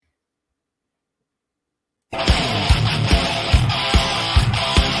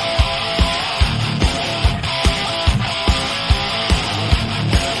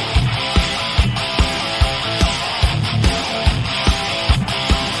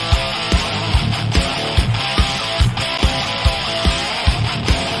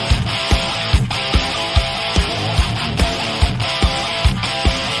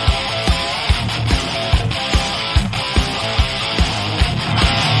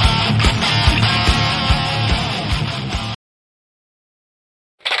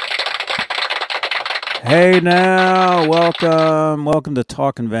Hey now, welcome to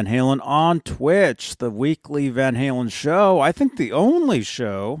Talkin Van Halen on Twitch, the weekly Van Halen show. I think the only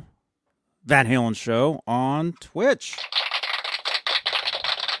show, Van Halen show on Twitch.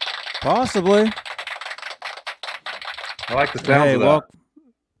 Possibly. I like the sound of that.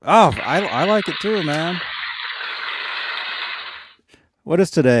 I like it too, man. What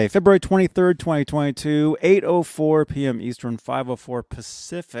is today? February 23rd, 2022, 8:04 p.m. Eastern, 5:04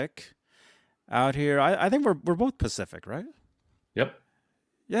 Pacific. Out here, I think we're both Pacific, right? Yep.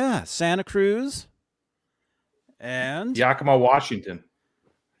 Yeah, Santa Cruz and Yakima, Washington.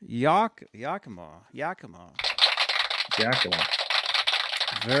 Yakima.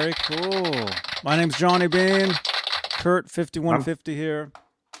 Very cool. My name's Johnny Bean. Kurt 5150 here.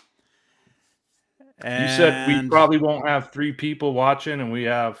 And you said we probably won't have 3 people watching, and we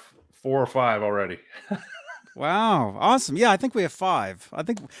have 4 or 5 already. Wow, awesome. Yeah, I think we have 5. I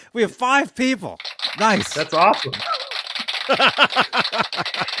think we have 5 people. Nice. That's awesome.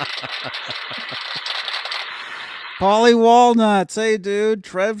 Polly Walnuts, hey dude,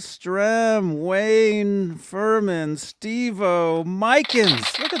 Trev Strem, Wayne Furman, Steve-O,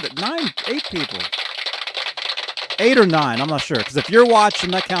 Mikins. Look at that, 8 people. 8 or 9, I'm not sure. Because if you're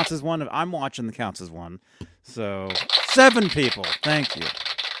watching, that counts as 1. If I'm watching, that counts as 1. So 7 people. Thank you.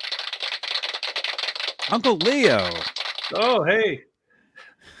 Uncle Leo. Oh, hey.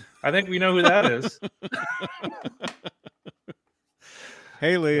 I think we know who that is.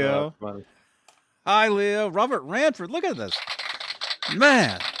 Hey, Leo. Hi, Leo. Robert Ranford. Look at this.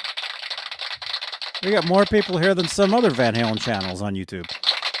 Man. We got more people here than some other Van Halen channels on YouTube.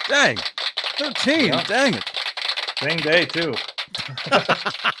 Dang. 13. Yeah. Dang it. Same day, too.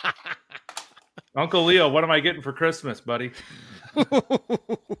 Uncle Leo, what am I getting for Christmas, buddy?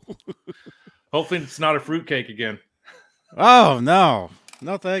 Hopefully it's not a fruitcake again. Oh, no.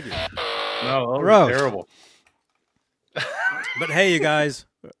 No, thank you. No, that was terrible. But hey, you guys,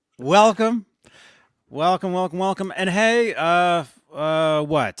 welcome. And hey,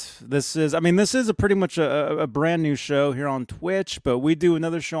 what? This is pretty much a brand new show here on Twitch, but we do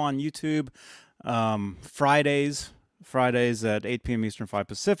another show on YouTube Fridays at 8 p.m. Eastern, 5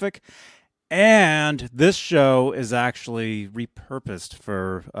 Pacific. And this show is actually repurposed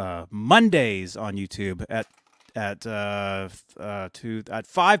for Mondays on YouTube at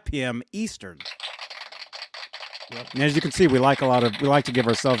 5 p.m. Eastern. Yep. And as you can see, we like to give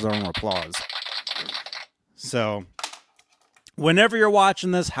ourselves our own applause. So, whenever you're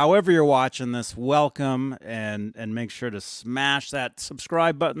watching this, however you're watching this, welcome and make sure to smash that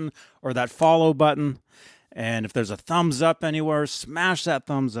subscribe button or that follow button. And if there's a thumbs up anywhere, smash that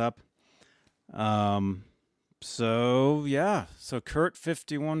thumbs up. So Kurt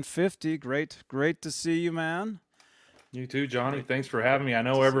 5150, great to see you, man. You too, Johnny. Thanks for having me. I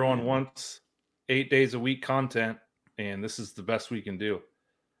know everyone wants 8 days a week content, and this is the best we can do.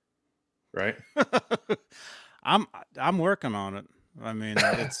 Right? I'm working on it. I mean,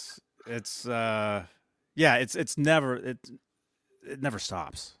 it never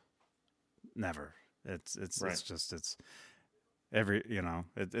stops. Never. It's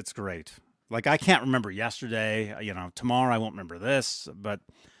great. Like, I can't remember yesterday, tomorrow I won't remember this, but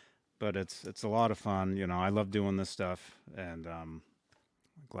it's a lot of fun. I love doing this stuff, and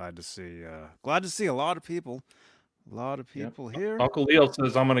glad to see a lot of people here. Uncle Leo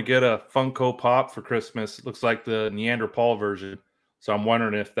says I'm going to get a Funko Pop for Christmas. It looks like the Neanderthal version. So I'm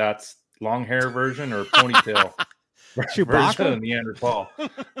wondering if that's long hair version or ponytail version of Neanderthal.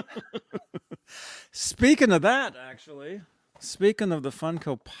 Speaking of that, actually, speaking of the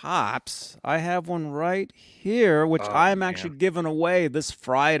Funko Pops, I have one right here, which I'm actually giving away this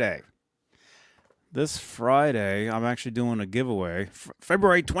Friday. This Friday, I'm actually doing a giveaway,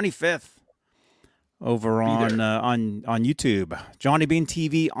 February 25th, over on YouTube, Johnny Bean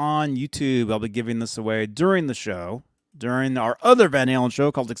TV on YouTube. I'll be giving this away during the show, during our other Van Halen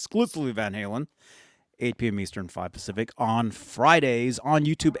show called Exclusively Van Halen, 8 p.m. Eastern, 5 Pacific, on Fridays on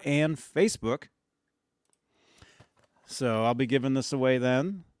YouTube and Facebook. So I'll be giving this away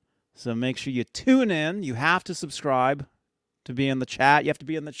then. So make sure you tune in. You have to subscribe to be in the chat. You have to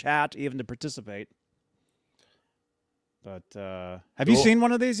be in the chat even to participate. But have you seen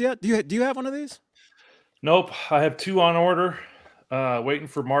one of these yet? Do you have one of these? Nope. I have 2 on order, waiting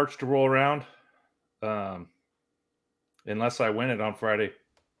for March to roll around. Unless I win it on Friday,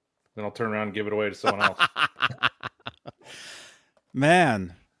 then I'll turn around and give it away to someone else.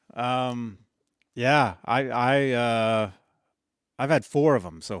 Man, yeah, I've had 4 of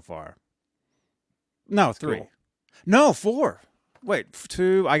them so far. No, 3. Cool. No, 4. Wait,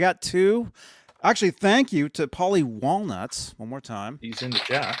 2. I got 2. Actually, thank you to Polly Walnuts one more time. He's in the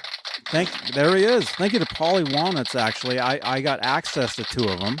chat. There he is. Thank you to Paulie Walnuts. Actually, I got access to 2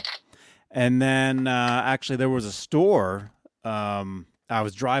 of them, and then actually there was a store. I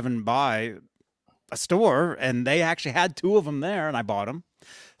was driving by a store, and they actually had 2 of them there, and I bought them.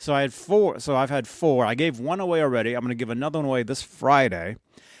 So I had 4. So I've had 4. I gave 1 away already. I'm going to give another one away this Friday,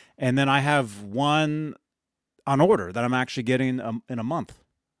 and then I have 1 on order that I'm actually getting in a month.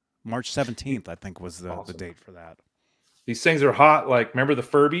 March 17th, I think, was the date for that. These things are hot. Like, remember the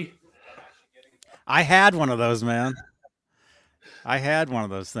Furby? I had one of those, man. I had one of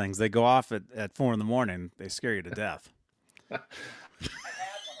those things. They go off at 4 a.m. They scare you to death.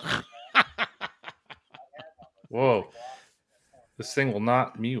 Whoa. This thing will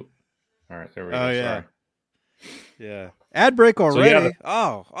not mute. All right, there we go. Oh, yeah. Sorry. Yeah. Ad break already?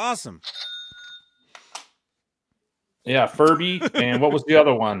 Oh, awesome. Yeah, Furby. And what was the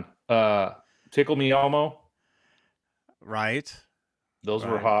other one? Tickle Me Elmo. Right. Those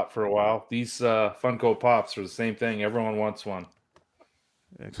were hot for a while. These Funko Pops are the same thing. Everyone wants one.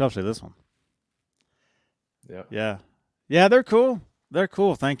 Especially this one. Yeah. Yeah. Yeah, they're cool. They're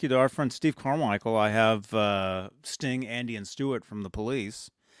cool. Thank you to our friend Steve Carmichael. I have Sting, Andy, and Stewart from the Police.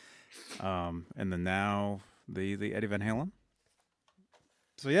 And then now the Eddie Van Halen.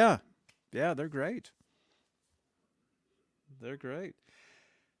 So yeah, they're great. They're great.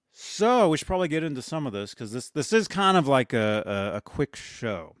 So we should probably get into some of this because this is kind of like a quick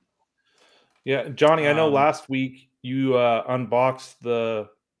show. Yeah, Johnny, I know last week you unboxed the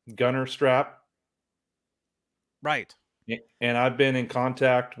gunner strap. Right. And I've been in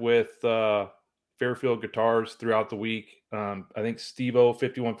contact with Fairfield Guitars throughout the week. I think Steve-O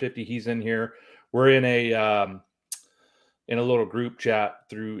 5150, he's in here. We're in a little group chat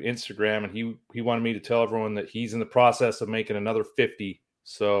through Instagram, and he wanted me to tell everyone that he's in the process of making another 50.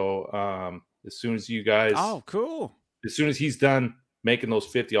 So as soon as you guys, cool. As soon as he's done making those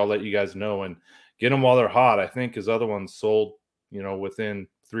 50, I'll let you guys know and get them while they're hot. I think his other ones sold, within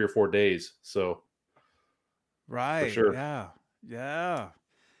 3 or 4 days. So. Right. For sure. Yeah. Yeah.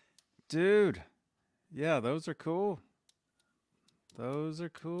 Dude. Yeah, those are cool. Those are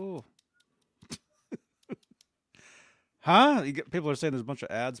cool. Huh? People are saying there's a bunch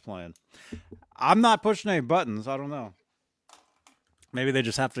of ads playing. I'm not pushing any buttons. I don't know. Maybe they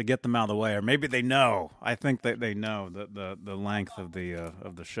just have to get them out of the way, or maybe they know. I think that they know the length of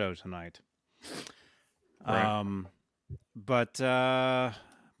the show tonight. Right. But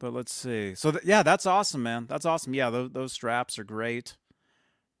let's see. So that's awesome, man. That's awesome. Yeah, those straps are great.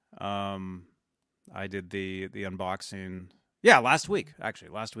 I did the unboxing. Yeah, last week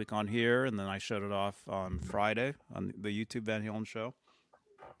on here, and then I showed it off on Friday on the YouTube Van Halen show.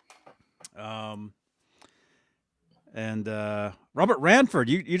 And Robert Ranford,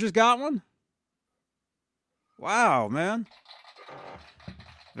 you just got one? Wow, man.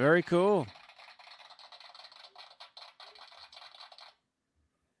 Very cool.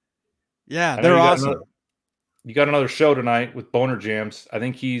 Yeah, they're awesome. You got another show tonight with Boner Jams. I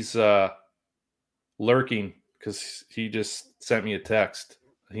think he's lurking because he just sent me a text.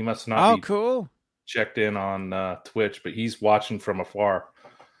 He must not be cool. Checked in on Twitch, but he's watching from afar.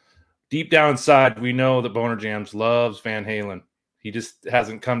 Deep down inside, we know that Boner Jams loves Van Halen. He just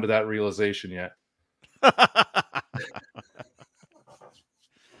hasn't come to that realization yet. Van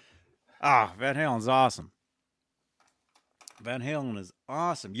Halen's awesome. Van Halen is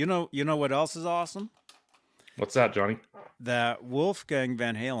awesome. You know what else is awesome? What's that, Johnny? That Wolfgang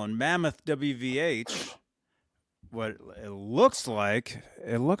Van Halen, Mammoth WVH. What it looks like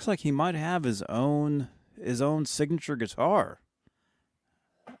he might have his own signature guitar.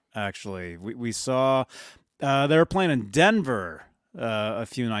 Actually, we saw they were playing in Denver a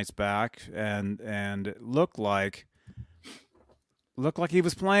few nights back, and it looked like he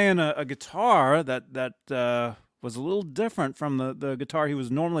was playing a guitar that was a little different from the guitar he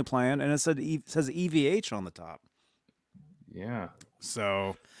was normally playing, and it says EVH on the top. Yeah.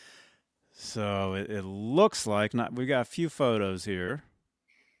 So it looks like we got a few photos here.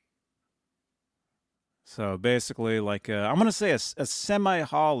 So basically, like I'm gonna say a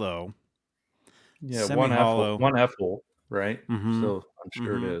semi-hollow. Yeah, semi-hollow. one F hole, right? Mm-hmm. So I'm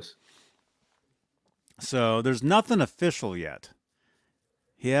sure it is. So there's nothing official yet.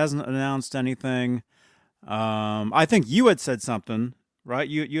 He hasn't announced anything. I think you had said something, right?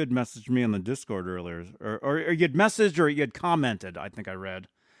 You had messaged me on the Discord earlier, or you had messaged or you had commented. I think I read,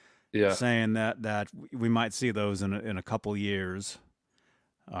 saying that we might see those in a couple years.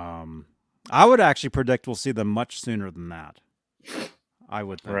 I would actually predict we'll see them much sooner than that. I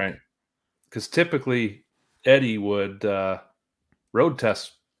would think. Right. Because typically Eddie would road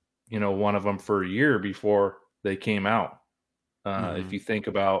test, one of them for a year before they came out. If you think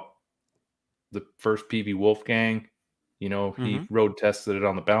about the first PV Wolfgang. You know, he Mm-hmm. road tested it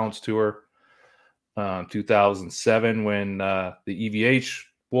on the Balance Tour. 2007 when the EVH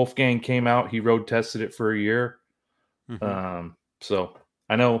Wolfgang came out, he road tested it for a year. Mm-hmm. So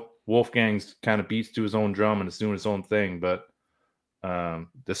I know Wolfgang's kind of beats to his own drum and is doing his own thing, but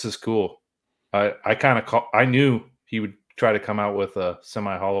this is cool. I knew he would try to come out with a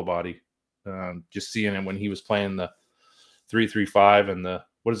semi hollow body. Just seeing it when he was playing the 335 and the,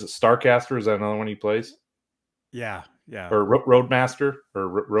 what is it, Starcaster? Is that another one he plays? Yeah, yeah. Or Roadmaster or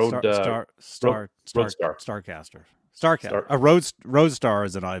Road Roadstar. Starcaster. Star. A Roadstar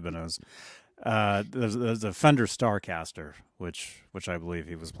is an Ibanez. There's a Fender Starcaster, which I believe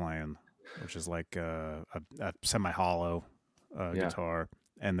he was playing, which is like a semi hollow guitar,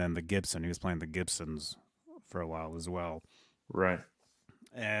 and then the Gibson. He was playing the Gibsons for a while as well. Right.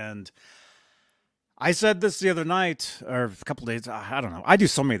 And I said this the other night or a couple days. I don't know. I do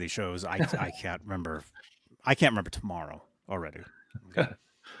so many of these shows. I can't remember. I can't remember tomorrow already. But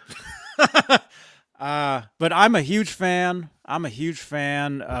I'm a huge fan. I'm a huge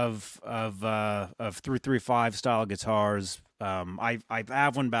fan of 335 style guitars. I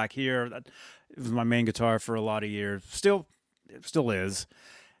have one back here. It was my main guitar for a lot of years. Still is.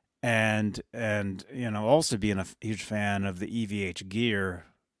 And you know, also being a huge fan of the EVH gear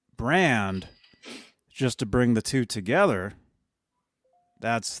brand, just to bring the two together.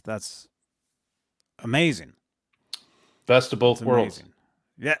 That's amazing. Best of both worlds.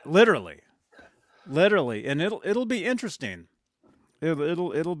 Yeah, literally, and it'll be interesting.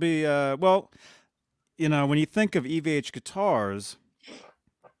 It'll be well, you know, when you think of EVH guitars,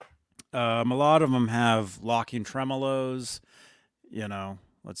 a lot of them have locking tremolos. You know,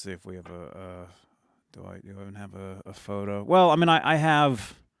 let's see if we have do I even have a photo? Well, I mean, I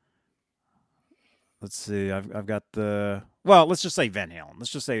have. Let's see. I've got the. Well, let's just say Van Halen.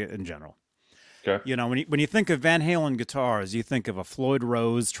 Let's just say it in general. Okay. You know, when you think of Van Halen guitars, you think of a Floyd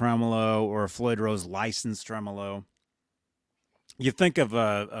Rose tremolo or a Floyd Rose licensed tremolo. You think of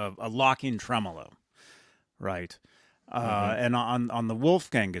a locking tremolo, right? And on the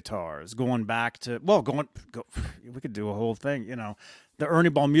Wolfgang guitars, going back to we could do a whole thing. You know, the Ernie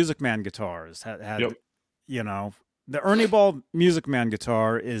Ball Music Man guitars had you know, the Ernie Ball Music Man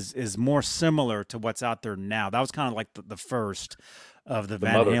guitar is more similar to what's out there now. That was kind of like the first of the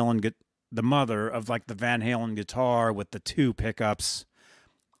Van Halen, the mother of like the Van Halen guitar with the two pickups,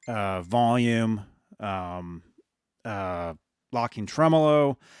 volume, locking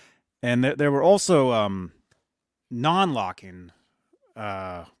tremolo, and there were also non-locking,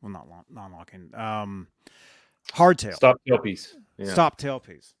 non-locking, hardtail, stop tailpiece. Yeah. Stop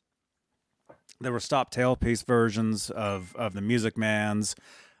tailpiece. There were stop tailpiece versions of the Music Mans,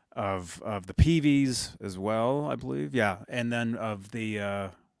 of the PVs as well, I believe. Yeah, and then of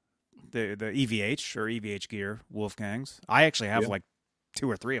the EVH or EVH gear Wolfgangs. I actually have like 2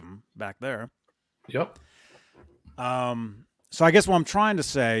 or 3 of them back there. Yep. So I guess what I'm trying to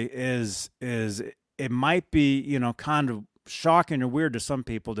say is it might be, you know, kind of shocking or weird to some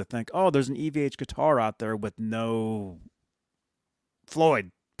people to think, oh, there's an EVH guitar out there with no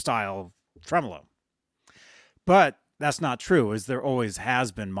Floyd style tremolo. But that's not true, as there always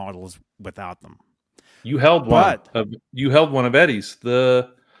has been models without them. You held one of Eddie's. I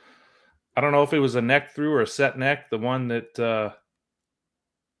don't know if it was a neck through or a set neck, the one that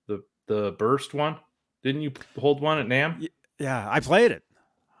the burst one. Didn't you hold one at NAMM? Yeah, I played it.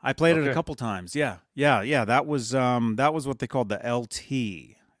 It a couple times. Yeah. That was what they called the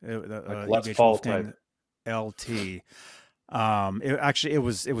LT. Like Let's Fall type. LT. It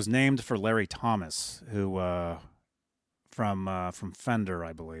was named for Larry Thomas, who from Fender,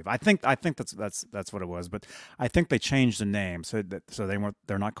 I believe. I think that's what it was, but I think they changed the name so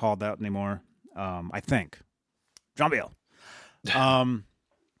they're not called that anymore. I think John Beal.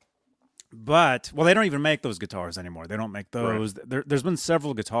 But they don't even make those guitars anymore. They don't make those. Right. There's been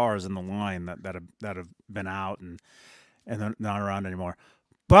several guitars in the line that have been out and they're not around anymore.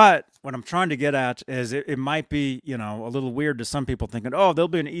 But what I'm trying to get at is it might be, you know, a little weird to some people thinking, oh, there'll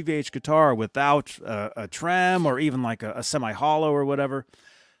be an EVH guitar without a trem or even like a semi-hollow or whatever.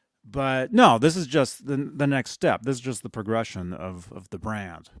 But no, this is just the next step. This is just the progression of the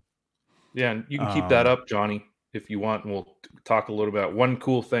brand. Yeah, and you can keep that up, Johnny, if you want. And we'll talk a little about one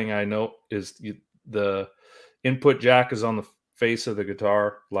cool thing I know is the input jack is on the face of the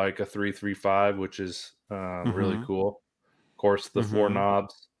guitar like a 335, which is really cool. Of course, the 4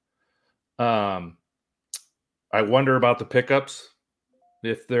 knobs. I wonder about the pickups,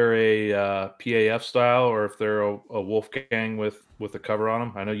 if they're a PAF style or if they're a Wolfgang with a cover on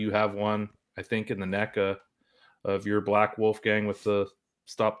them. I know you have one, I think, in the neck of your black Wolfgang with the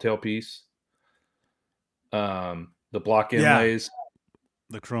stop tail piece. The block inlays.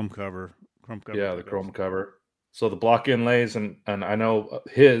 The chrome cover. Yeah, the chrome cover. So the block inlays, and I know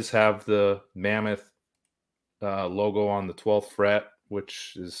his have the Mammoth logo on the 12th fret,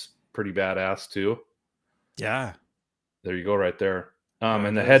 which is pretty badass too. Yeah. There you go, right there.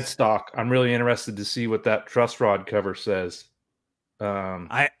 And the headstock, I'm really interested to see what that truss rod cover says.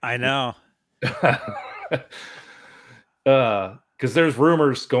 I know. Because there's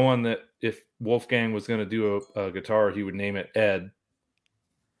rumors going that if Wolfgang was going to do a guitar, he would name it Ed.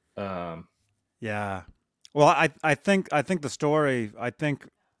 Yeah. Well, I think the story. I think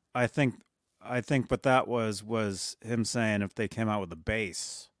what that was him saying if they came out with a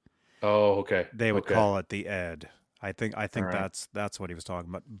bass. Oh, okay. They would call it the Ed. I think right. that's what he was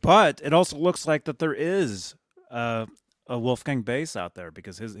talking about. But it also looks like that there is a Wolfgang bass out there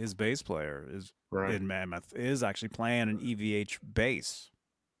because his bass player is right. in Mammoth is actually playing an EVH bass.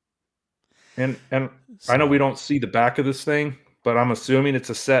 And so, I know we don't see the back of this thing, but I'm assuming it's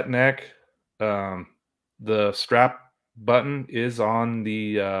a set neck. The strap button is on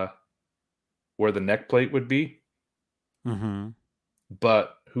the where the neck plate would be. Mm-hmm.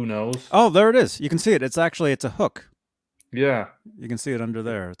 But who knows? Oh, there it is. You can see it. It's a hook. Yeah, you can see it under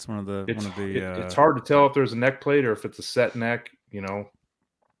there. It's one of the. It's hard to tell if there's a neck plate or if it's a set neck. You know,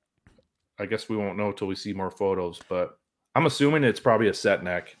 I guess we won't know till we see more photos. But I'm assuming it's probably a set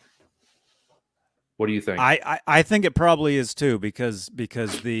neck. What do you think? I think it probably is too because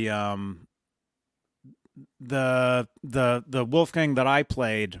the Wolfgang that I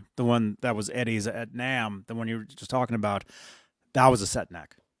played, the one that was Eddie's at NAMM, the one you were just talking about, that was a set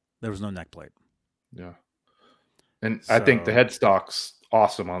neck. There was no neck plate. Yeah. And so, I think the headstock's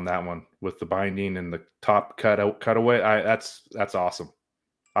awesome on that one with the binding and the top cutaway. That's awesome.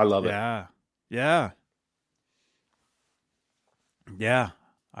 I love it. Yeah.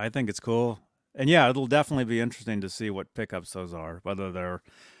 I think it's cool. And yeah, it'll definitely be interesting to see what pickups those are, whether they're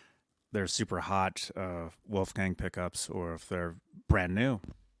super hot Wolfgang pickups or if they're brand new,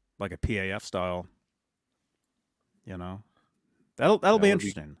 like a PAF style. You know, that'll be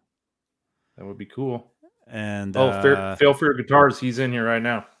interesting. That would be cool. And Fail for Your Guitars, he's in here right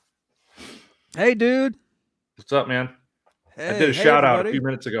now. Hey, dude. What's up, man? I did a shout out a few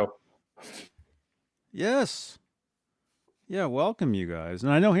minutes ago. Yes. Yeah, welcome you guys.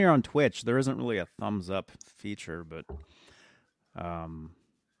 And I know here on Twitch there isn't really a thumbs up feature, but I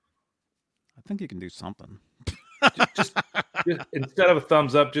think you can do something. just instead of a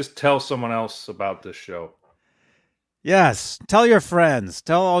thumbs up, just tell someone else about this show. Yes, tell your friends.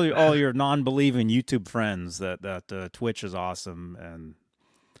 Tell all your non-believing YouTube friends that Twitch is awesome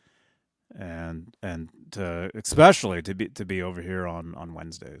and especially to be over here on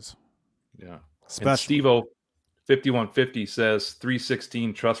Wednesdays. Yeah. Especially Steve-O 5150 says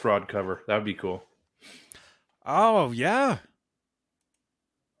 316 truss rod cover. That'd be cool. Oh, yeah.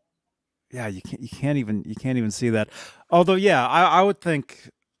 Yeah, you can't even see that. Although, yeah, I would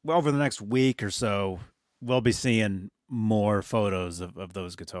think over the next week or so we'll be seeing more photos of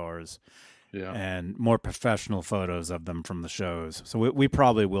those guitars, and more professional photos of them from the shows. So we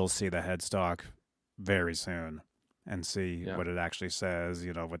probably will see the headstock very soon and see what it actually says.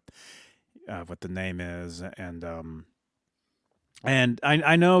 You know what the name is, and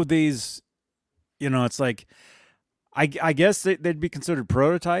I know these. You know, it's like I guess they'd be considered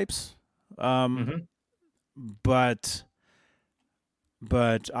prototypes. But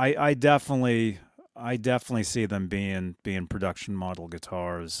I definitely see them being production model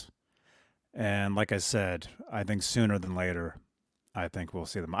guitars, and like I said, I think sooner than later, I think we'll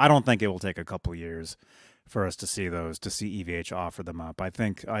see them. I don't think it will take a couple years for us to see EVH offer them up. I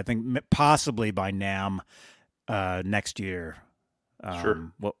think possibly by NAMM next year,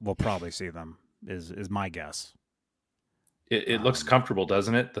 sure, we'll probably see them. Is my guess. It looks comfortable,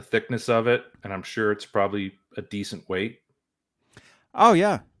 doesn't it? The thickness of it, and I'm sure it's probably a decent weight. Oh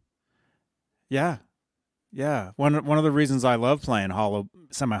yeah. One of the reasons I love playing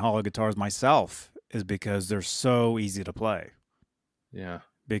semi-hollow guitars myself is because they're so easy to play. Yeah.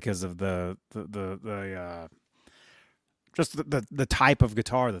 Because of the type of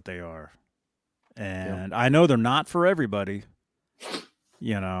guitar that they are, and I know they're not for everybody.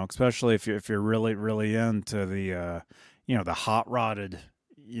 You know, especially if you're really really into the the hot rodded,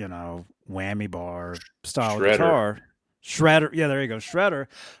 whammy bar style guitar. Shredder. Yeah, there you go. Shredder.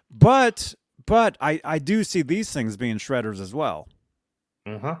 But I do see these things being shredders as well.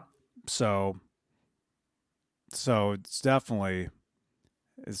 Uh-huh. So it's definitely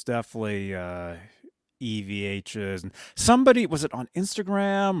EVHs. And somebody, was it on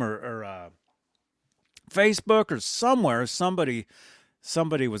Instagram or Facebook or somewhere, somebody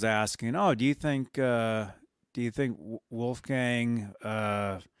was asking, "Oh, do you think Wolfgang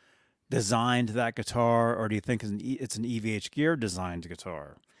designed that guitar, or do you think it's an EVH Gear designed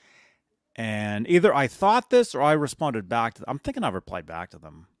guitar? And either I thought this or I responded back to them. I'm thinking I replied back to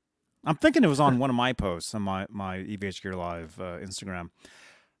them. I'm thinking it was on one of my posts on my EVH Gear Live Instagram.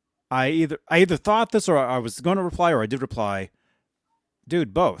 I either thought this or I was going to reply or I did reply.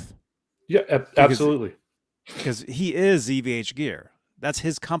 Dude, both. Yeah, absolutely. Because he is EVH Gear. That's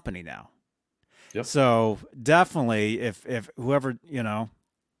his company now. Yep. So definitely, if whoever, you know,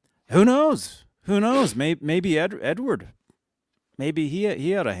 who knows? Maybe Edward. Maybe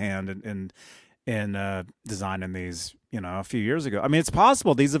he had a hand in designing these, you know, a few years ago. I mean, it's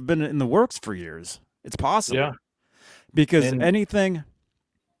possible these have been in the works for years. It's possible. Yeah. Because anything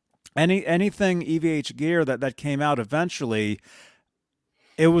EVH Gear that came out eventually,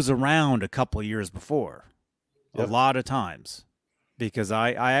 it was around a couple years before. Yep. A lot of times. Because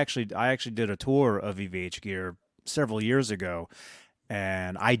I actually did a tour of EVH Gear several years ago,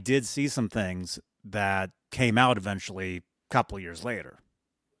 and I did see some things that came out eventually a couple years later.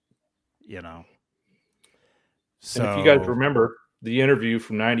 You know. So, and if you guys remember the interview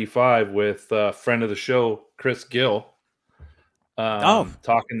from '95 with a friend of the show, Chris Gill,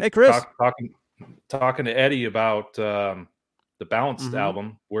 talking, hey Chris, talking to Eddie about the Balanced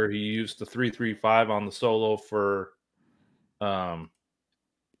album, where he used the 335 on the solo for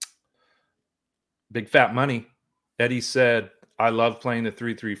Big Fat Money. Eddie said, "I love playing the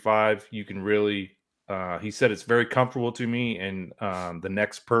 335. You can really," he said, "it's very comfortable to me, and the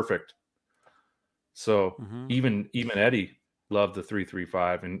neck's perfect." So even Eddie loved the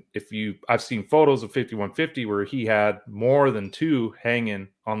 335. And I've seen photos of 5150 where he had more than two hanging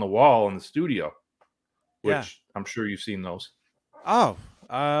on the wall in the studio, which I'm sure you've seen those. Oh,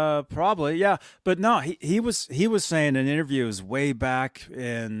 probably, yeah. But no, he was saying in interviews way back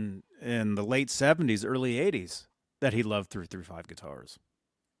in the late 70s, early 80s that he loved 335 guitars.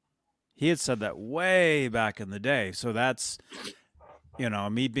 He had said that way back in the day. So that's, you know,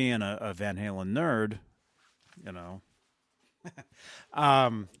 me being a Van Halen nerd, you know.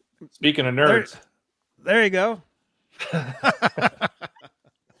 Speaking of nerds, there you go.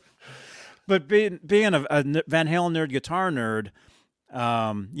 But being a Van Halen nerd, guitar nerd,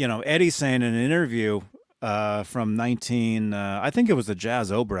 you know, Eddie saying in an interview from I think it was the Jazz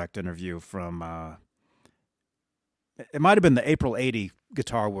Obrecht interview from, it might have been the April 80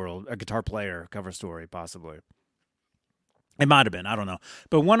 Guitar World, a Guitar Player cover story, possibly. It might have been, I don't know.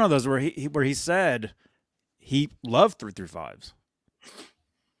 But one of those where he said he loved 335s.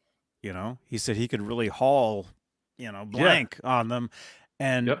 You know, he said he could really haul, you know, blank on them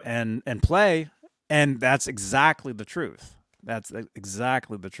and play. And that's exactly the truth. That's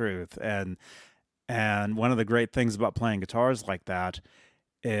exactly the truth. And one of the great things about playing guitars like that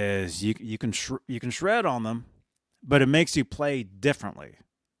is you can shred on them, but it makes you play differently.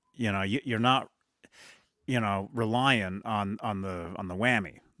 You know, you're not, you know, relying on the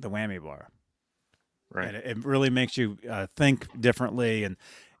whammy bar. Right. And it really makes you think differently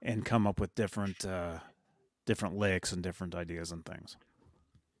and come up with different licks and different ideas and things.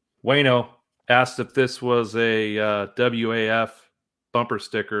 Wayno asked if this was a WAF bumper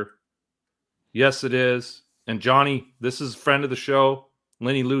sticker. Yes, it is. And Johnny, this is a friend of the show.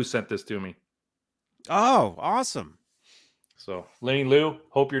 Lenny Lou sent this to me. Oh, awesome. So, Lenny Lou,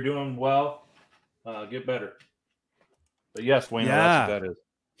 hope you're doing well. Get better. But yes, Wayno, that's what that is.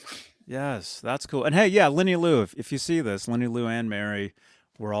 Yes, that's cool. And hey, yeah, Lenny Lou, if you see this, Lenny Lou and Mary,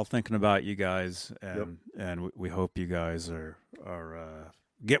 we're all thinking about you guys, and we hope you guys are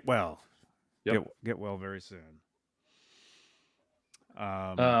get well. Yep. Get well very soon.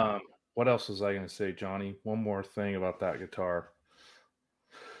 What else was I going to say, Johnny? One more thing about that guitar.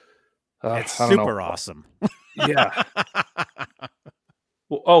 It's super awesome. Yeah.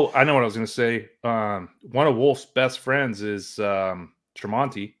 Well, I know what I was going to say. One of Wolf's best friends is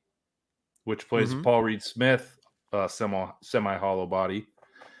Tremonti, which plays Paul Reed Smith semi-hollow body.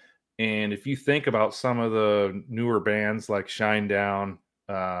 And if you think about some of the newer bands like Shinedown,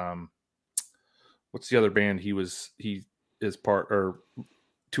 what's the other band he is part or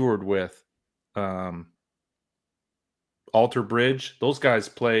toured with? Alter Bridge. Those guys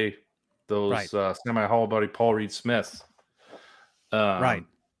play those semi-hollow body Paul Reed Smiths. Right.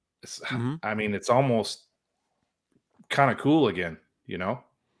 I mean, it's almost kind of cool again, you know?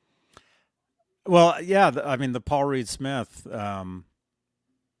 Well, yeah. I mean, the Paul Reed Smith.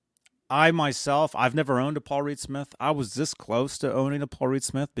 I myself, I've never owned a Paul Reed Smith. I was this close to owning a Paul Reed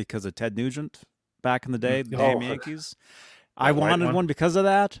Smith because of Ted Nugent back in the day, the damn Yankees. I wanted one because of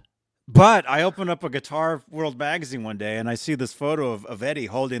that. But I opened up a Guitar World magazine one day and I see this photo of Eddie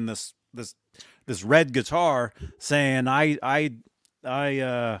holding this this red guitar saying I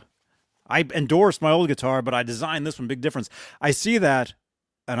endorsed my old guitar, but I designed this one. Big difference. I see that,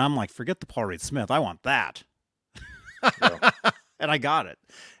 and I'm like, forget the Paul Reed Smith. I want that. Yeah. And I got it.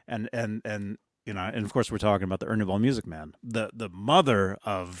 And you know, and of course we're talking about the Ernie Ball Music Man, the mother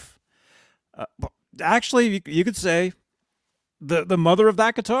of, actually you could say the mother of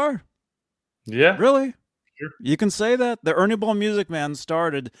that guitar. Yeah, really. Sure. You can say that the Ernie Ball Music Man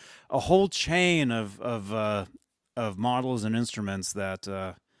started a whole chain of models and instruments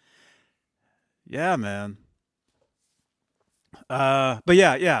that. Yeah, man. But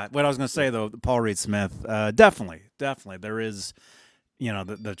yeah. What I was going to say though, Paul Reed Smith, definitely, there is, you know,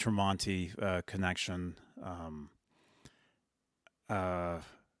 the Tremonti connection. I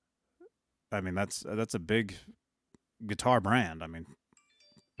mean, that's a big guitar brand. I mean,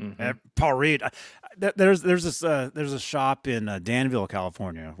 Paul Reed. There's a shop in Danville,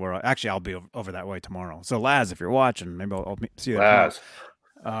 California, where I'll be over that way tomorrow. So Laz, if you're watching, maybe I'll see you. Laz.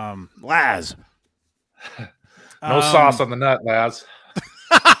 Laz. No sauce on the nut, Laz.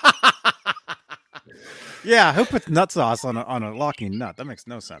 Yeah, who puts nut sauce on a locking nut? That makes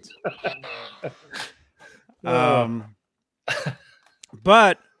no sense.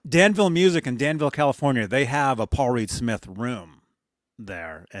 But Danville Music in Danville, California, they have a Paul Reed Smith room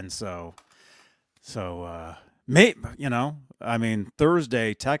there, and so you know, I mean,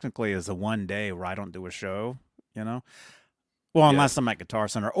 Thursday technically is the one day where I don't do a show, you know. Well, unless I'm at Guitar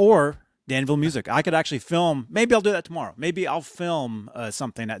Center or Danville Music. I could actually film. Maybe I'll do that tomorrow. Maybe I'll film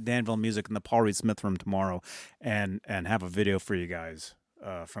something at Danville Music in the Paul Reed Smith room tomorrow, and have a video for you guys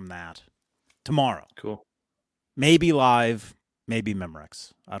from that tomorrow. Cool. Maybe live, maybe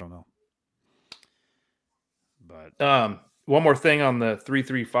Memorex. I don't know. But one more thing on the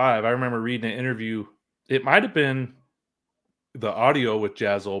 335. I remember reading an interview. It might have been the audio with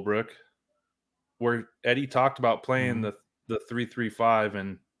Jazz Olbrich, where Eddie talked about playing the 335,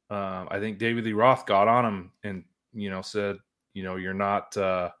 and I think David Lee Roth got on him and, you know, said, you know, you're not who's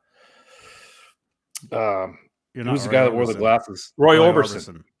the guy that wore the glasses? Roy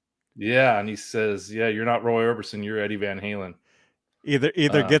Orbison. Yeah, and he says, yeah, you're not Roy Orbison, you're Eddie Van Halen.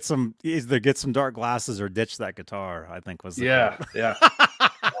 Either get some dark glasses or ditch that guitar, I think was the yeah.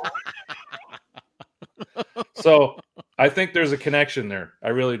 So I think there's a connection there. I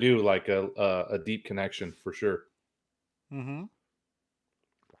really do, like a deep connection for sure. Mm-hmm.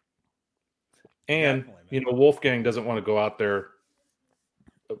 And you know, Wolfgang doesn't want to go out there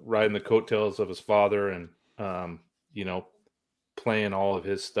riding the coattails of his father and you know, playing all of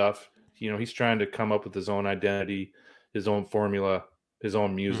his stuff. You know, he's trying to come up with his own identity, his own formula, his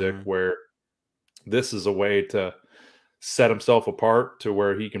own music, where this is a way to set himself apart to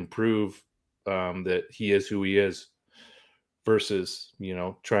where he can prove that he is who he is, versus, you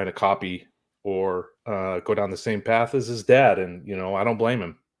know, trying to copy or go down the same path as his dad. And, you know, I don't blame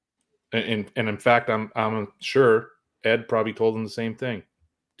him. And in fact, I'm sure Ed probably told him the same thing.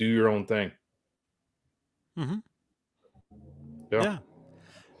 Do your own thing. Mm-hmm. Yeah.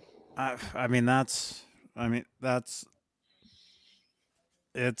 I mean, it's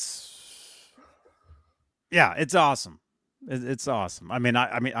awesome. It's awesome. I mean,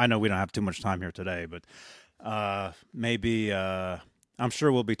 I know we don't have too much time here today, but maybe I'm sure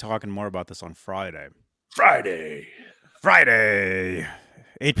we'll be talking more about this on Friday. Friday,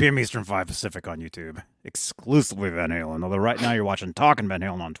 8 p.m. Eastern, 5 Pacific on YouTube, exclusively Van Halen. Although right now you're watching Talkin Van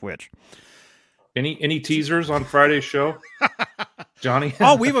Halen on Twitch. Any teasers on Friday's show, Johnny?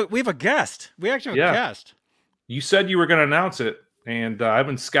 Oh, we have a guest. We actually have a guest. You said you were going to announce it, and I've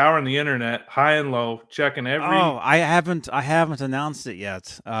been scouring the internet, high and low, checking every. Oh, I haven't announced it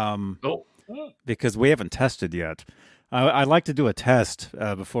yet. Because we haven't tested yet. I'd like to do a test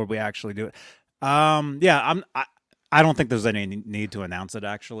before we actually do it. I don't think there's any need to announce it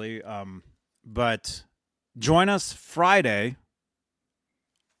actually. But join us Friday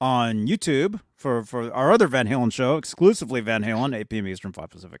on YouTube for our other Van Halen show, exclusively Van Halen, 8 p.m. Eastern, 5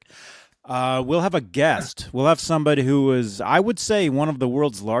 Pacific. We'll have a guest. We'll have somebody who is, I would say, one of the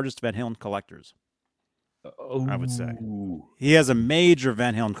world's largest Van Halen collectors. I would say. He has a major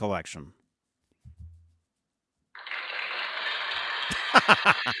Van Halen collection.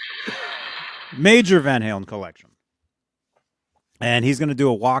 Major Van Halen collection. And he's going to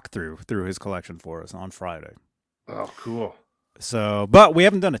do a walkthrough through his collection for us on Friday. Oh, cool. So, but we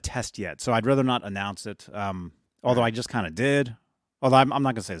haven't done a test yet, so I'd rather not announce it. Although I just kind of did. Although I'm not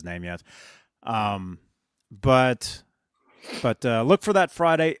going to say his name yet. But look for that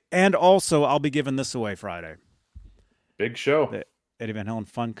Friday. And also, I'll be giving this away Friday. Big show. The Eddie Van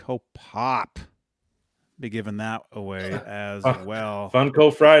Halen Funko Pop. Be giving that away as well.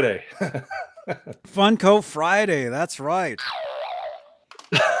 Funko Friday. Funko Friday. That's right.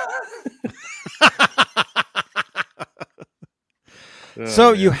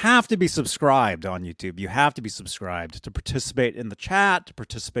 So you have to be subscribed on YouTube. You have to be subscribed to participate in the chat, to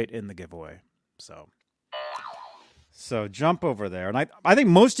participate in the giveaway. So jump over there. And I think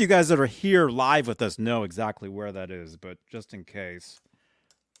most of you guys that are here live with us know exactly where that is, but just in case,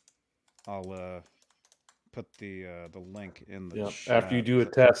 I'll put the link in the chat. After you do a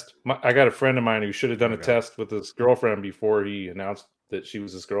test. I got a friend of mine who should have done a test with his girlfriend before he announced that she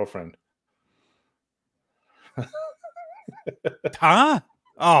was his girlfriend. Huh?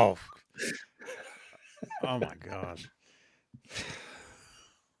 Oh my gosh.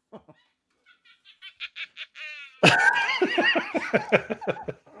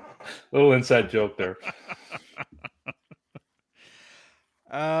 Little inside joke there.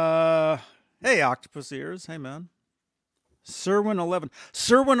 Hey, Octopus Ears. Hey, man.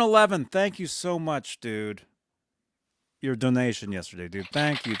 Serwin11, thank you so much, dude. Your donation yesterday, dude.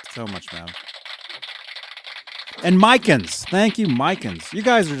 Thank you so much, man. And Mikens, thank you, Mikens. You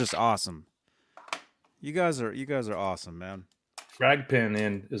guys are just awesome. You guys are awesome, man. Fragpin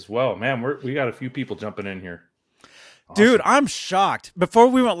in as well, man. We got a few people jumping in here. Awesome. Dude, I'm shocked. Before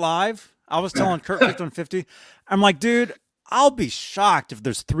we went live, I was telling Kurt 5150, I'm like, dude, I'll be shocked if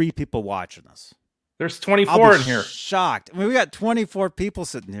there's 3 people watching us. There's 24 in here. Shocked. I mean, we got 24 people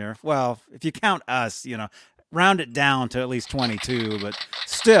sitting here. Well, if you count us, round it down to at least 22, but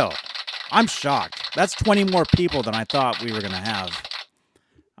still. I'm shocked. That's 20 more people than I thought we were going to have.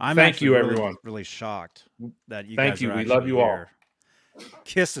 Thank you, everyone. Really shocked that you Thank guys you. are We love you here. all.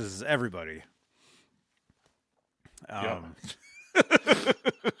 Kisses, everybody.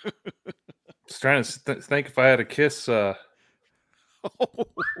 Just trying to think if I had a kiss. I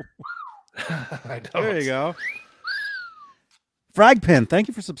don't. There you go. Fragpin, thank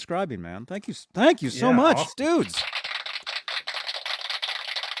you for subscribing, man. Thank you so much, awesome. dudes.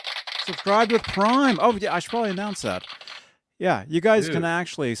 Subscribe with Prime. Oh, yeah, I should probably announce that. Yeah, you guys can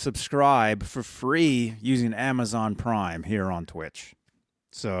actually subscribe for free using Amazon Prime here on Twitch.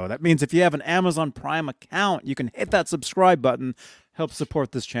 So that means if you have an Amazon Prime account, you can hit that subscribe button, help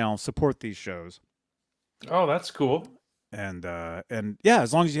support this channel, support these shows. Oh, that's cool. And yeah,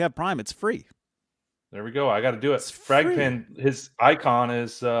 as long as you have Prime, it's free. There we go. I got to do it. Fragpin, his icon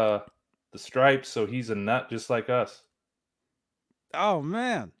is the stripes, so he's a nut just like us. Oh,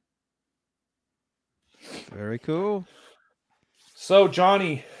 man. Very cool. So,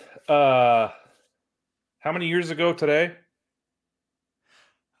 Johnny, how many years ago today?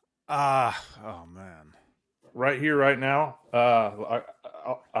 Oh, man. Right here, right now.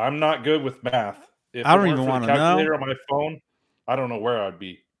 I'm not good with math. If I don't even want to know. Calculator on my phone, I don't know where I'd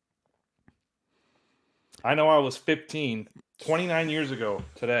be. I know I was 15, 29 years ago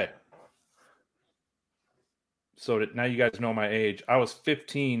today. So now you guys know my age. I was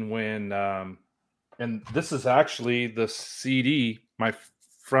 15 when, and this is actually the CD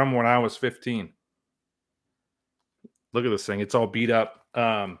from when I was 15. Look at this thing; it's all beat up.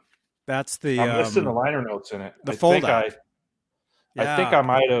 That's the. I'm listing the liner notes in it. The fold out. I think I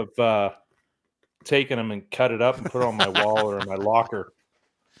might have taken them and cut it up and put it on my wall or in my locker.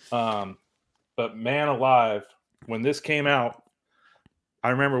 But man alive, when this came out, I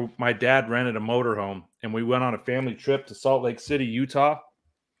remember my dad rented a motorhome and we went on a family trip to Salt Lake City, Utah.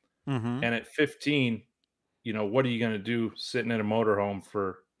 Mm-hmm. And at 15, what are you going to do sitting in a motorhome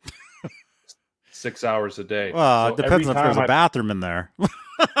for 6 hours a day? Well, it depends if there's a bathroom in there.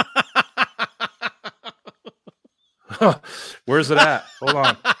 Where's it at? Hold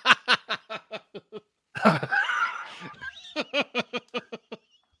on.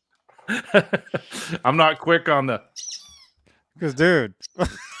 I'm not quick on the... Because, dude,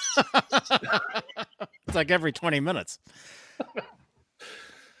 it's like every 20 minutes.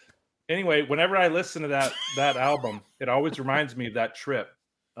 Anyway, whenever I listen to that album, it always reminds me of that trip.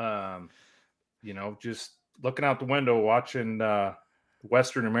 Just looking out the window, watching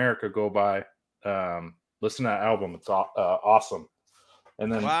Western America go by. Listen to that album. It's awesome.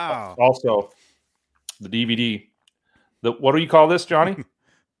 And then also the DVD. What do you call this, Johnny?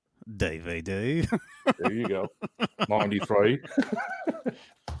 DVD. There you go. 93.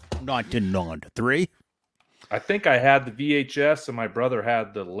 1993. I think I had the VHS and my brother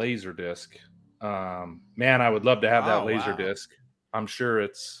had the laser disc. Man, I would love to have that laser disc. I'm sure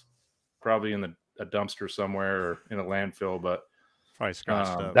it's probably in a dumpster somewhere or in a landfill, but probably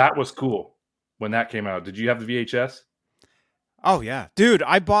scratched up. That was cool when that came out. Did you have the VHS? Oh yeah, dude.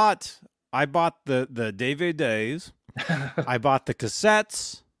 I bought the DVDs. I bought the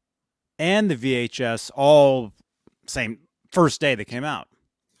cassettes and the VHS all same first day they came out.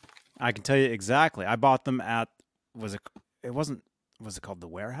 I can tell you exactly. I bought them at was it called the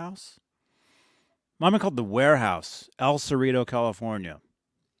Warehouse? Might have been called the Warehouse, El Cerrito, California.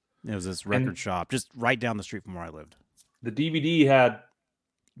 It was this record shop just right down the street from where I lived. The DVD had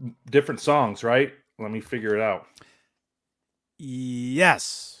different songs, right? Let me figure it out.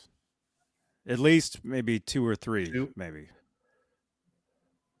 Yes. At least maybe 2 or 3, maybe.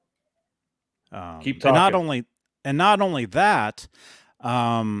 Keep talking. And not only that,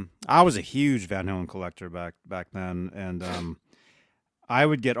 I was a huge Van Halen collector back then, and I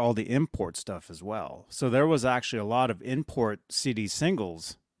would get all the import stuff as well. So there was actually a lot of import CD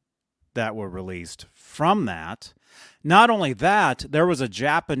singles that were released from that. Not only that, there was a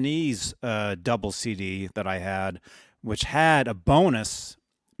Japanese double CD that I had, which had a bonus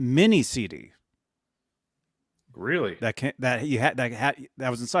mini CD. Really? That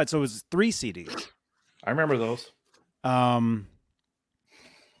was inside. So it was 3 CDs. I remember those. And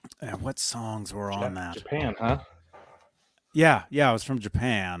what songs were on that? Japan, huh? Yeah, it was from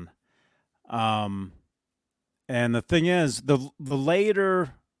Japan. And the thing is, the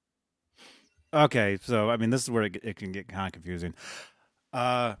later. Okay, so I mean, this is where it can get kind of confusing.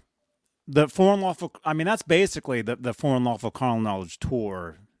 The Foreign Lawful. I mean, that's basically the Foreign Lawful Carnal Knowledge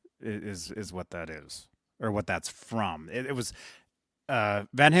tour is what that is, or what that's from. It was Van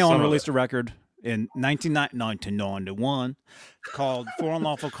Halen released a record in 1991 called Foreign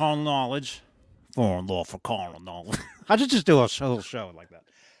Lawful Carnal Knowledge. Foreign Lawful Carnal Knowledge. I should just do a whole show like that.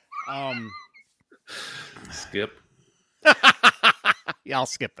 Skip. Yeah, I'll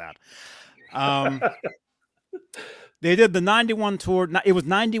skip that. They did the 91 tour. It was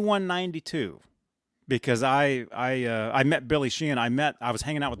 91, 92 because I met Billy Sheehan. I was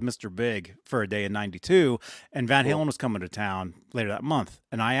hanging out with Mr. Big for a day in 92, and Van Halen was coming to town later that month.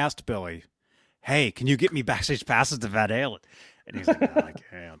 And I asked Billy, "Hey, can you get me backstage passes to Van Halen?" And he's like, "No, I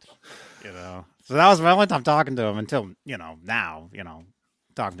can't." So that was my only time talking to him until now.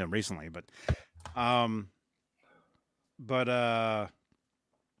 Talking to him recently,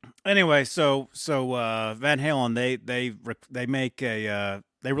 anyway, so Van Halen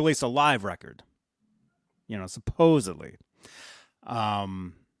they release a live record, supposedly.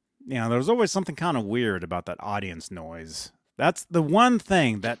 There was always something kind of weird about that audience noise. That's the one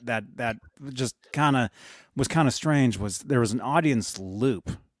thing that just was kind of strange was there was an audience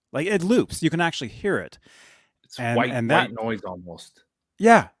loop. Like it loops, you can actually hear it. It's white noise almost.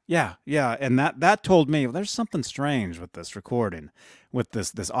 Yeah. And that told me there's something strange with this recording, with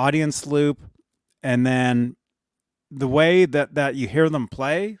this audience loop, and then the way that you hear them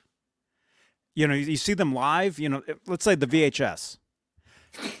play. You see them live. Let's say the VHS.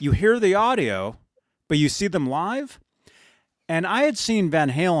 You hear the audio, but you see them live. And I had seen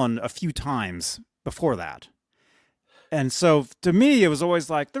Van Halen a few times before that. And so to me, it was always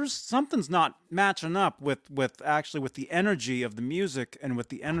like, something's not matching up with the energy of the music and with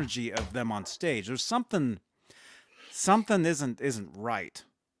the energy of them on stage. There's something isn't right.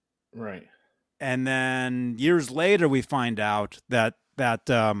 Right. And then years later, we find out that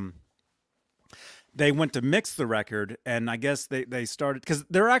they went to mix the record, and I guess they started, because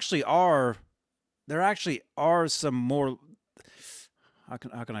there actually are some more. How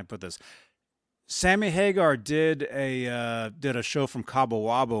can I put this? Sammy Hagar did a show from Cabo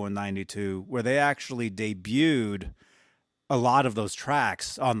Wabo in '92 where they actually debuted a lot of those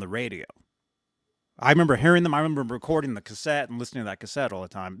tracks on the radio. I remember hearing them. I remember recording the cassette and listening to that cassette all the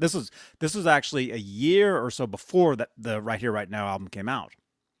time. This was actually a year or so before that the Right Here Right Now album came out.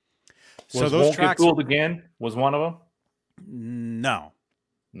 So those Won't tracks Get Fooled Again was one of them? No.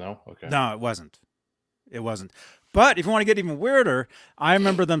 No? Okay. No, it wasn't. But if you want to get even weirder, I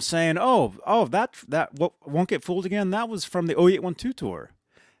remember them saying, "Oh, that Won't Get Fooled Again, that was from the 0812 tour."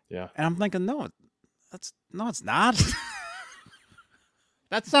 Yeah. And I'm thinking, no, it's not.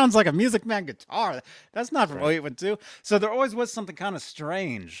 That sounds like a Music Man guitar. That's not from 0812. So there always was something kind of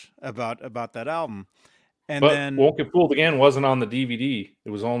strange about that album. And then Won't Get Fooled Again wasn't on the DVD. It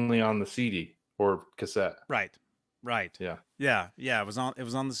was only on the CD or cassette. Right. Yeah. It was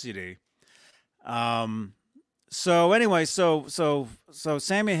on the CD. So anyway, so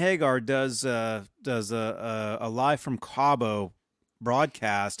Sammy Hagar does a live from Cabo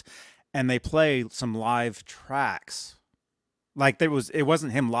broadcast, and they play some live tracks. Like it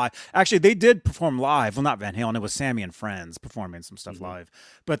wasn't him live. Actually, they did perform live. Well, not Van Halen. It was Sammy and friends performing some stuff live.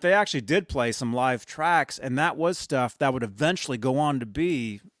 But they actually did play some live tracks, and that was stuff that would eventually go on to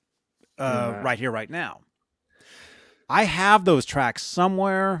be Right Here, Right Now. I have those tracks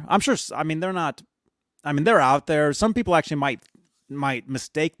somewhere. I'm sure. I mean, they're not. I mean, they're out there. Some people actually might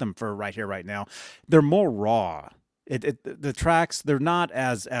mistake them for Right Here, Right Now. They're more raw. the tracks, they're not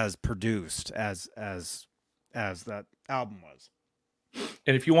as produced as that album was.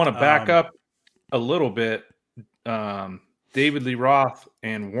 And if you want to back up a little bit, David Lee Roth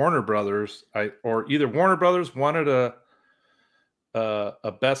and Warner Brothers, or either Warner Brothers wanted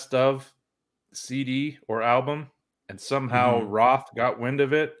a best of CD or album, and somehow Roth got wind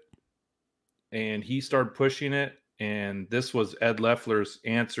of it, and he started pushing it. And this was Ed Loeffler's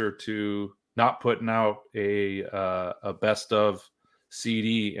answer to not putting out a best of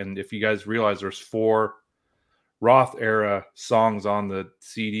CD. And if you guys realize, there's 4 Roth era songs on the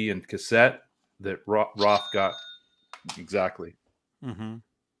CD and cassette that Roth got. Exactly. Mm-hmm.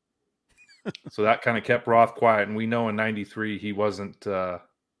 So that kind of kept Roth quiet. And we know in 93, he wasn't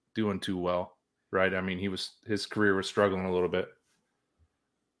doing too well, right? I mean, his career was struggling a little bit.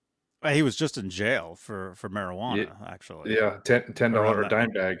 He was just in jail for marijuana, actually. Yeah, $10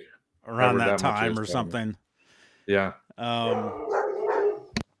 dime bag. Around that time or something. Yeah. Oh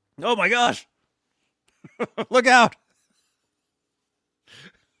my gosh. Look out.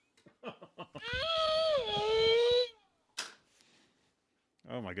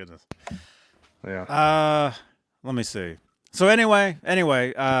 Oh my goodness. Yeah. Let me see. So anyway,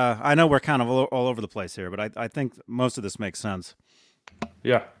 I know we're kind of all over the place here, but I think most of this makes sense.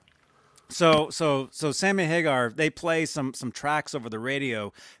 Yeah. So Sammy Hagar, they play some tracks over the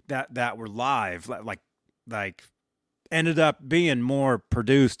radio that were live, like ended up being more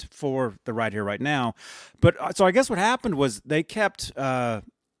produced for the Right Here, Right Now. But so I guess what happened was they kept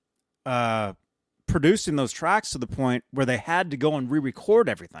producing those tracks to the point where they had to go and re-record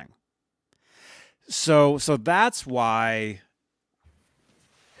everything. So that's why.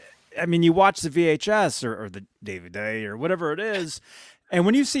 I mean, you watch the VHS or the DVD or whatever it is, and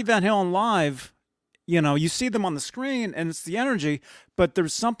when you see Van Halen live, you see them on the screen and it's the energy, but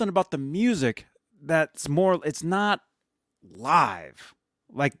there's something about the music that's more. It's not live,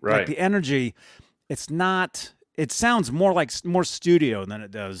 like the energy. It's not. It sounds more studio than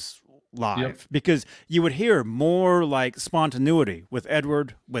it does live, because you would hear more like spontaneity with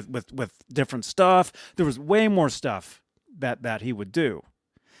Edward, with different stuff. There was way more stuff that he would do.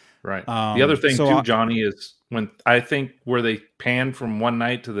 Right. The other thing too, Johnny, is when I think where they panned from one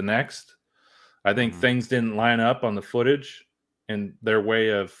night to the next, I think things didn't line up on the footage, and their way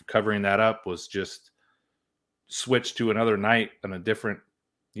of covering that up was just switch to another night and a different,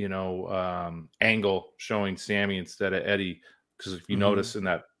 angle showing Sammy instead of Eddie. Because if you notice in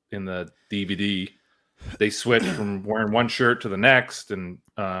the DVD, they switched from wearing one shirt to the next, and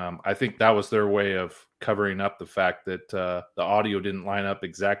I think that was their way of covering up the fact that the audio didn't line up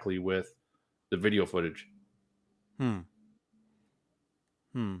exactly with the video footage.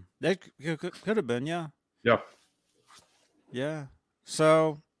 That could have been, yeah. Yeah.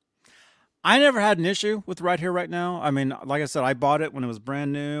 So I never had an issue with Right Here, Right Now. I mean, like I said, I bought it when it was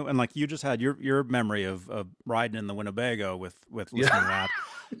brand new, and like you just had your memory of riding in the Winnebago with listening to that.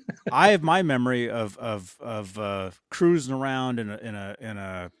 I have my memory of cruising around in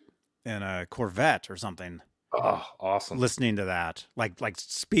a Corvette or something. Oh, awesome! Listening to that, like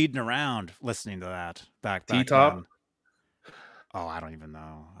speeding around, listening to that back T-top. then. Oh, I don't even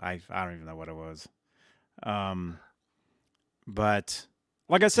know. I don't even know what it was. But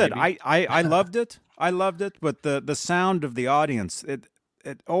like I said, I loved it. I loved it, but the sound of the audience, it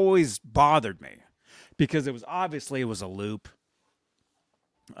always bothered me, because it was a loop.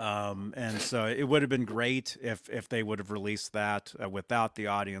 And so it would have been great if they would have released that without the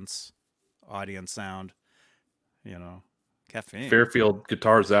audience sound, caffeine. Fairfield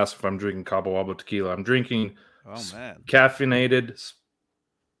Guitars asked if I'm drinking Cabo Wabo tequila. I'm drinking caffeinated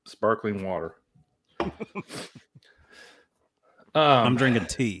sparkling water. I'm drinking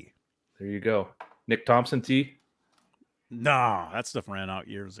tea. There you go. Nick Thompson tea? No, that stuff ran out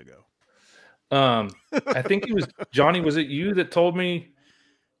years ago. I think it was Johnny. Was it you that told me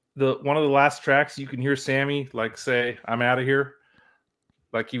one of the last tracks you can hear Sammy say, "I'm out of here,"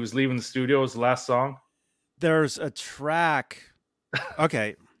 like he was leaving the studio as the last song? There's a track.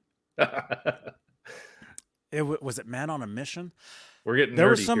 Okay. Was it Man on a Mission? We're getting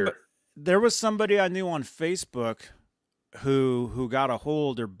nerdy here. There was somebody I knew on Facebook who got a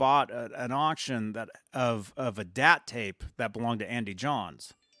hold or bought an auction of a DAT tape that belonged to Andy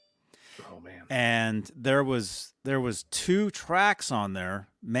Johns. Oh man! And there was 2 tracks on there: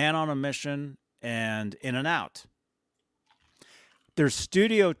 Man on a Mission and In and Out. They're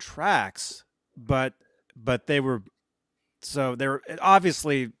studio tracks, but they were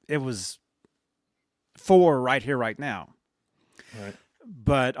obviously it was for Right Here, Right Now. Right.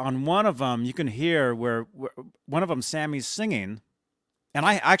 But on one of them, you can hear where one of them, Sammy's singing, and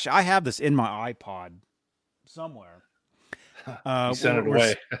I have this in my iPod somewhere. You sent it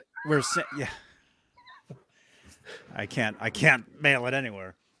away. Yeah. I can't mail it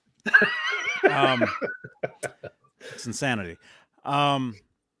anywhere. It's insanity.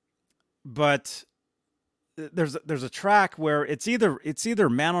 But there's a track where it's either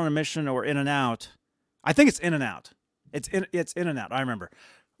Man on a Mission or In and Out. I think it's In and Out. It's In and Out. I remember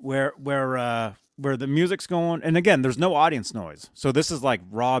where the music's going, and again, there's no audience noise. So this is like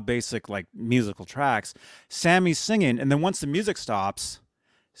raw, basic, like musical tracks. Sammy's singing, and then once the music stops,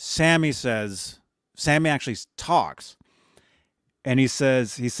 Sammy actually talks, and he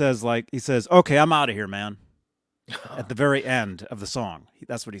says, "Okay, I'm out of here, man." At the very end of the song,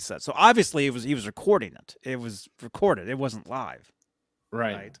 that's what he said. So obviously, he was recording it. It was recorded. It wasn't live.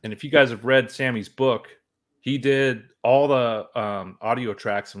 Right. And if you guys have read Sammy's book, he did all the audio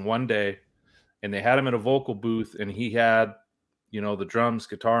tracks in one day, and they had him in a vocal booth, and he had, the drums,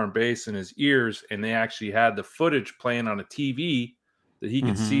 guitar, and bass in his ears, and they actually had the footage playing on a TV that he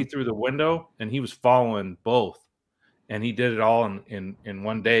could see through the window, and he was following both. And he did it all in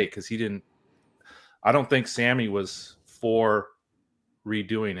one day because I don't think Sammy was for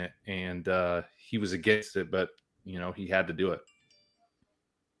redoing it, and he was against it, but he had to do it.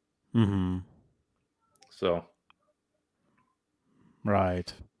 Mm-hmm. So,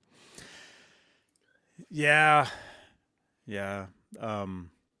 right. Yeah. It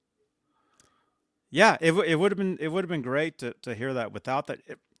would have been great to hear that without that.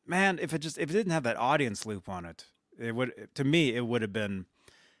 Man, if it didn't have that audience loop on it, it would have been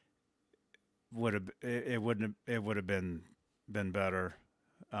better.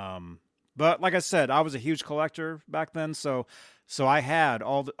 But like I said, I was a huge collector back then, so I had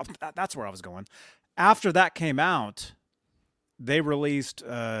that's where I was going. After that came out, they released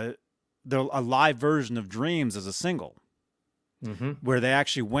a live version of Dreams as a single, where they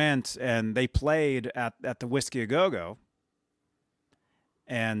actually went and they played at the Whiskey A Go-Go.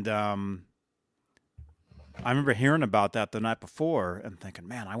 And I remember hearing about that the night before and thinking,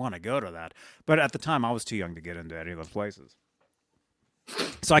 man, I want to go to that. But at the time, I was too young to get into any of those places.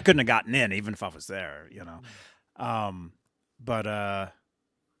 So I couldn't have gotten in, even if I was there,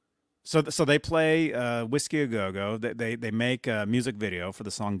 So they play Whiskey A Go-Go. They make a music video for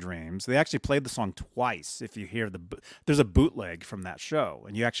the song Dreams. They actually played the song twice. If you hear there's a bootleg from that show,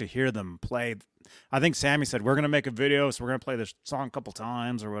 and you actually hear them play. I think Sammy said, we're going to make a video, so we're going to play this song a couple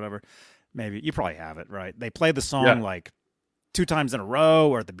times or whatever. Maybe. You probably have it, right? They played the song like 2 times in a row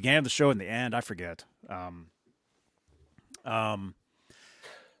or at the beginning of the show and the end. I forget.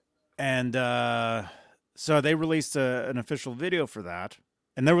 So they released an official video for that.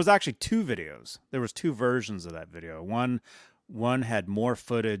 And there was actually 2 videos. There was 2 versions of that video. One had more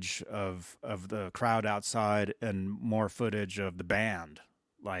footage of the crowd outside and more footage of the band,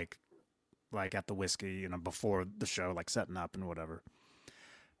 like at the Whiskey, before the show, like setting up and whatever.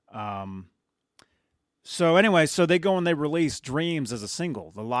 So anyway, they go and they release Dreams as a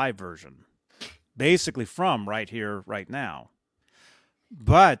single, the live version, basically from Right Here, Right Now.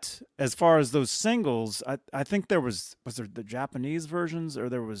 But as far as those singles, I think was there the Japanese versions, or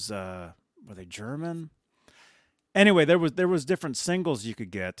there was were they German? Anyway, there was different singles you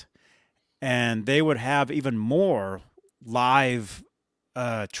could get, and they would have even more live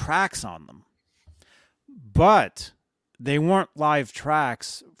tracks on them. But they weren't live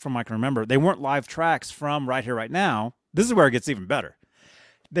tracks from I can remember. They weren't live tracks from Right Here, Right Now. This is where it gets even better.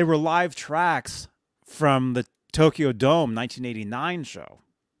 They were live tracks from the Tokyo Dome 1989 show.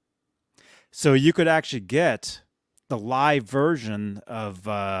 So you could actually get the live version of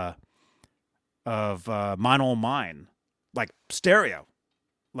Mine Old Mine, like stereo.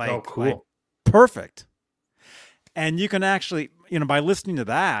 Like, cool. Like perfect. And you can actually, by listening to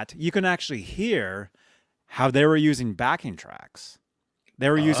that, you can actually hear how they were using backing tracks. They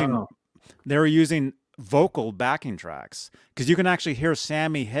were using vocal backing tracks, because you can actually hear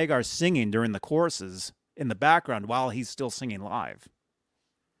Sammy Hagar singing during the choruses in the background while he's still singing live.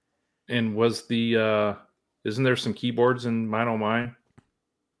 And was isn't there some keyboards in Mine Oh Mine?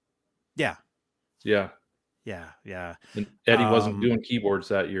 Yeah. Yeah. And Eddie wasn't doing keyboards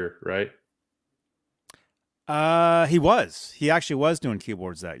that year, right? He was. He actually was doing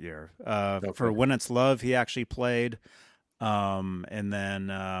keyboards that year. For When It's Love, he actually played. And then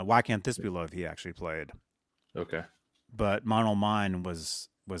Why Can't This Be Love, he actually played. Okay. But Mine Oh Mine was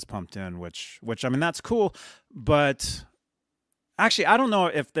pumped in, which I mean, that's cool. But actually, I don't know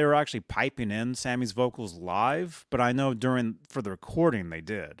if they were actually piping in Sammy's vocals live, but I know for the recording they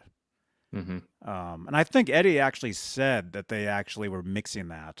did. Mm-hmm. And I think Eddie actually said that they actually were mixing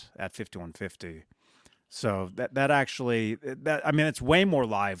that at 5150. So that actually, I mean, it's way more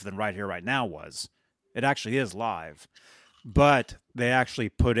live than Right Here, Right Now was. It actually is live. But they actually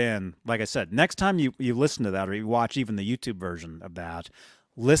put in, like I said, next time you listen to that or you watch even the YouTube version of that,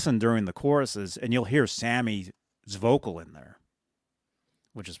 listen during the choruses and you'll hear Sammy's vocal in there,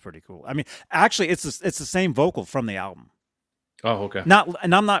 which is pretty cool. I mean, actually, it's the same vocal from the album. Oh, okay.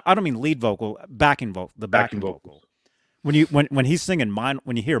 I don't mean lead vocal, backing vocal, the backing vocal. When he's singing mine,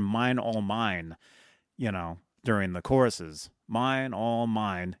 when you hear Mine All Mine, during the choruses, Mine All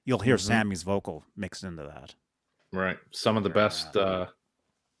Mine, you'll hear Sammy's vocal mixed into that. Right. Some of the best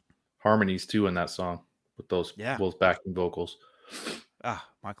harmonies too in that song with those backing vocals.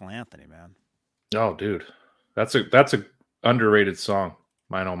 Michael Anthony, man. Oh, dude. That's a underrated song,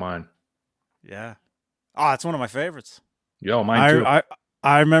 Mine All Mine. Yeah. Oh, it's one of my favorites. Yo, mine too.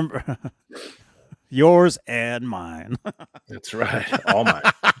 I remember yours and mine. That's right. All mine.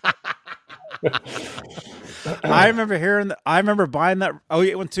 I remember buying that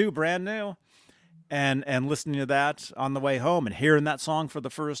 08 one too, brand new. And listening to that on the way home and hearing that song for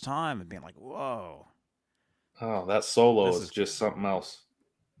the first time and being like, whoa. Oh, that solo is just something else.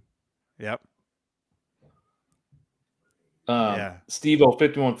 Yep. Steve-O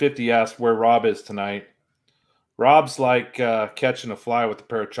 5150 asked where Rob is tonight. Rob's like catching a fly with a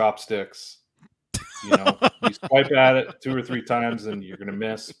pair of chopsticks. You swipe at it 2 or 3 times and you're going to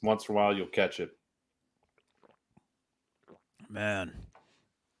miss. Once in a while, you'll catch it. Man.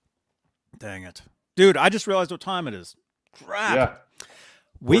 Dang it. Dude, I just realized what time it is. Crap. Yeah.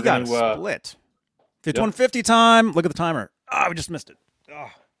 We got to split. 5150 time. Look at the timer. We just missed it.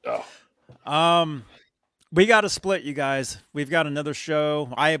 We got to split, you guys. We've got another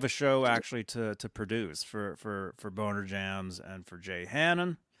show. I have a show actually to produce for Boner Jams and for Jay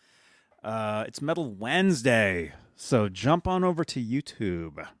Hannon. It's Metal Wednesday, so jump on over to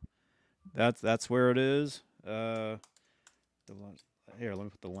YouTube. That's where it is. Here, let me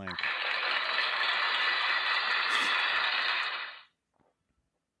put the link.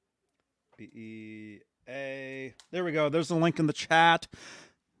 BEA. There we go. There's the link in the chat.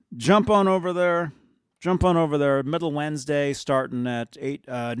 Jump on over there. Middle Wednesday, starting at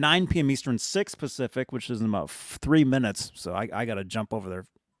 9 p.m. Eastern, 6 Pacific, which is in about 3 minutes. So I got to jump over there.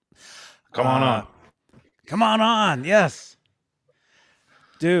 Come on on. Come on. Yes.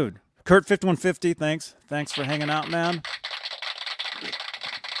 Dude. Kurt 5150, thanks. Thanks for hanging out, man.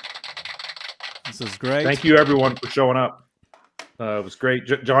 This is great. Thank you, everyone, for showing up. It was great.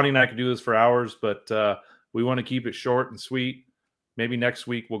 Johnny and I could do this for hours, but we want to keep it short and sweet. Maybe next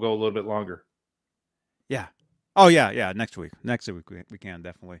week we'll go a little bit longer. Yeah. Oh, yeah. Next week we can,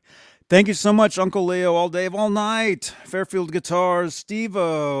 definitely. Thank you so much, Uncle Leo, all day, all night. Fairfield Guitars,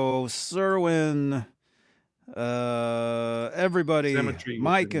 Steve-O, Serwin, everybody,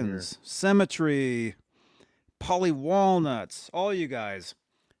 Mikens, Symmetry, Polly Walnuts, all you guys.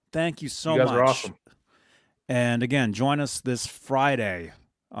 Thank you so much. You guys are awesome. And again, join us this Friday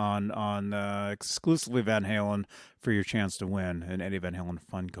on exclusively Van Halen for your chance to win an Eddie Van Halen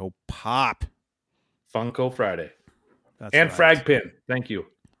Funko Pop. Funko Friday. That's and right. Frag Pin. Thank you.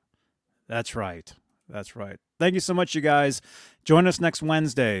 That's right. Thank you so much, you guys. Join us next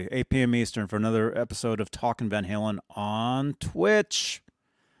Wednesday, 8 p.m. Eastern, for another episode of Talkin' Van Halen on Twitch.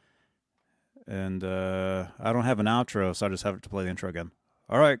 And I don't have an outro, so I just have to play the intro again.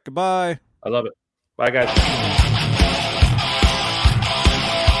 All right, goodbye. I love it. Bye, guys.